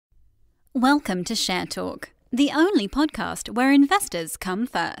Welcome to Share Talk, the only podcast where investors come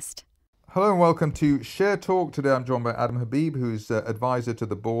first. Hello and welcome to Share Talk. Today I'm joined by Adam Habib, who's advisor to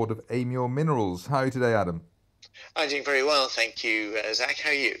the board of Amur Minerals. How are you today, Adam? I'm doing very well, thank you, Zach. How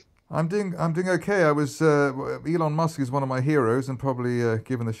are you? I'm doing okay. I was Elon Musk is one of my heroes, and probably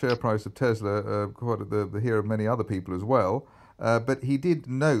given the share price of Tesla, quite the hero of many other people as well. But he did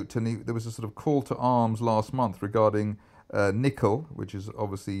note, and there was a sort of call to arms last month regarding nickel, which is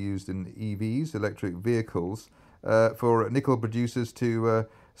obviously used in EVs, electric vehicles, for nickel producers to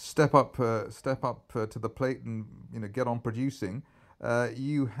step up to the plate and get on producing.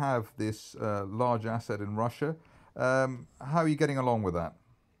 You have this large asset in Russia. How are you getting along with that?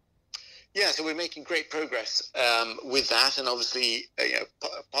 Yeah, so we're making great progress with that, and obviously,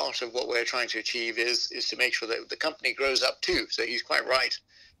 part of what we're trying to achieve is to make sure that the company grows up too. So he's quite right.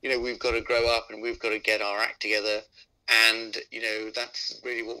 We've got to grow up, and we've got to get our act together, and that's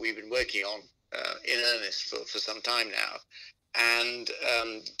really what we've been working on in earnest for some time now, and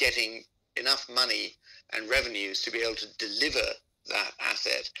getting enough money and revenues to be able to deliver that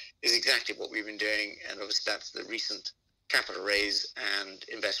asset is exactly what we've been doing, and obviously that's the recent capital raise and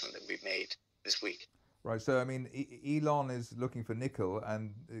investment that we've made this week. Right. So, I mean, Elon is looking for nickel,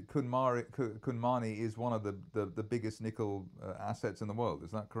 and Kunmani is one of the biggest nickel assets in the world.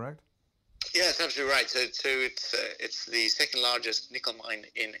 Is that correct? Yeah, that's absolutely right. So it's the second largest nickel mine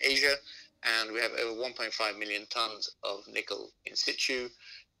in Asia, and we have over 1.5 million tons of nickel in situ.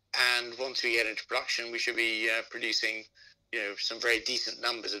 And once we get into production, we should be producing, some very decent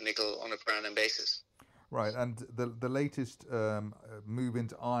numbers of nickel on a per annum basis. Right, and the latest move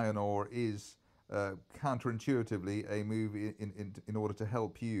into iron ore is counterintuitively a move in order to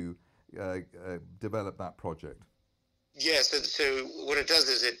help you develop that project. Yeah, so what it does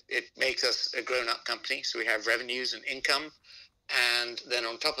is it makes us a grown-up company, so we have revenues and income, and then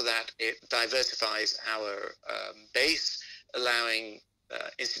on top of that, it diversifies our base, allowing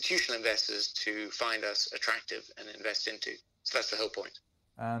institutional investors to find us attractive and invest into. So that's the whole point.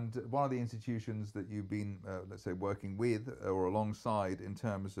 And one of the institutions that you've been, let's say, working with or alongside in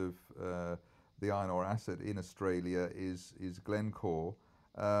terms of the iron ore asset in Australia is Glencore.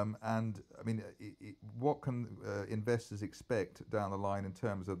 And I mean, what can investors expect down the line in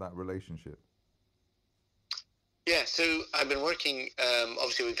terms of that relationship? Yeah, so I've been working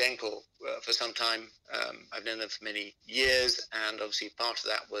obviously with Glencore for some time. I've known them for many years, and obviously part of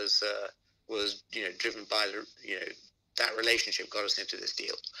that was driven by that relationship got us into this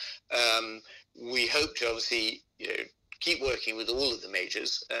deal. We hope to obviously keep working with all of the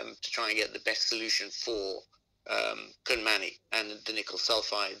majors to try and get the best solution for Kunmani and the nickel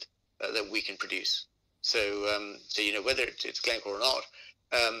sulfide that we can produce. So whether it's Glencore or not,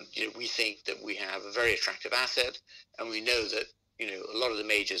 we think that we have a very attractive asset, and we know that a lot of the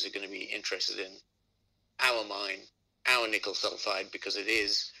majors are going to be interested in our mine, our nickel sulfide, because it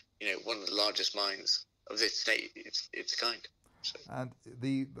is one of the largest mines of its kind. So. And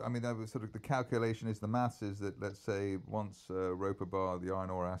that was sort of the calculation is the maths is that, let's say, once Roper Bar, the iron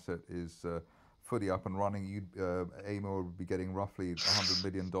ore asset, is fully up and running, Amur would be getting roughly $100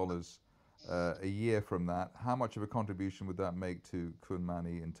 million a year from that. How much of a contribution would that make to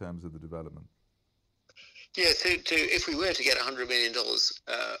Kunmani in terms of the development? Yeah, so if we were to get $100 million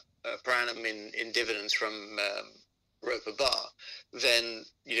per annum in dividends from Roper Bar, then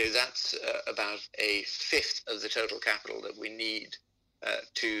that's about a fifth of the total capital that we need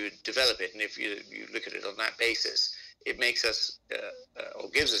to develop it. And if you look at it on that basis, it makes us or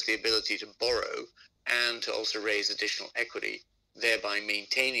gives us the ability to borrow and to also raise additional equity, thereby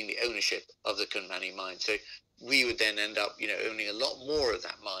maintaining the ownership of the Kunmani mine. So we would then end up owning a lot more of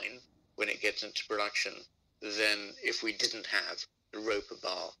that mine when it gets into production than if we didn't have the Roper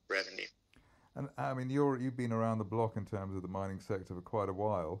Bar revenue. And I mean, you've been around the block in terms of the mining sector for quite a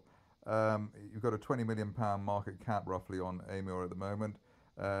while. You've got a £20 million market cap roughly on Amur at the moment.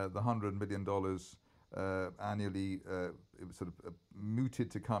 The $100 million annually it was sort of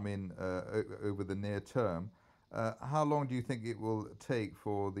mooted to come in over the near term. How long do you think it will take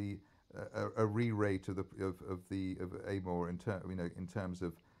for a re-rate of Amur in terms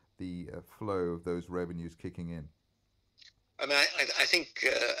of the flow of those revenues kicking in? I mean, I think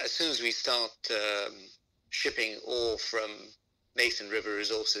as soon as we start shipping ore from Nathan River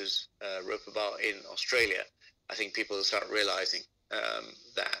Resources, Roper Bar in Australia, I think people will start realizing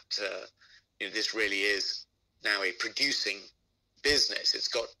that this really is now a producing business. It's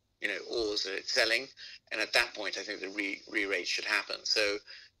got ores that it's selling, and at that point, I think the re-rate should happen. So,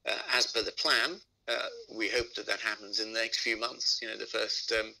 as per the plan, we hope that happens in the next few months. The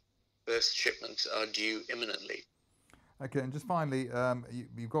first shipments are due imminently. Okay, and just finally,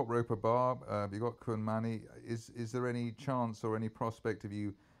 you've got Roper Bar, you've got Kun Mani. Is there any chance or any prospect of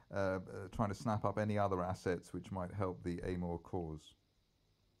you trying to snap up any other assets which might help the Amur cause?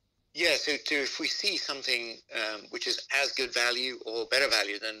 Yeah, so if we see something which is as good value or better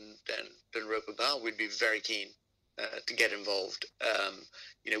value than Roper Bar, we'd be very keen to get involved.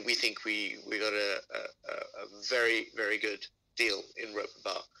 We think we got a very, very good deal in Roper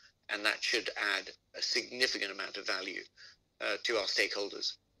Bar, and that should add a significant amount of value to our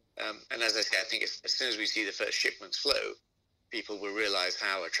stakeholders. And as I say, I think as soon as we see the first shipments flow, people will realize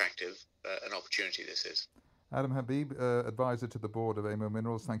how attractive an opportunity this is. Adam Habib, advisor to the board of Amur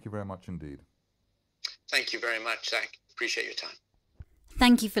Minerals, thank you very much indeed. Thank you very much, Zach. Appreciate your time.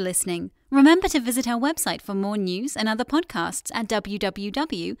 Thank you for listening. Remember to visit our website for more news and other podcasts at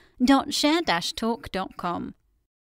www.share-talk.com.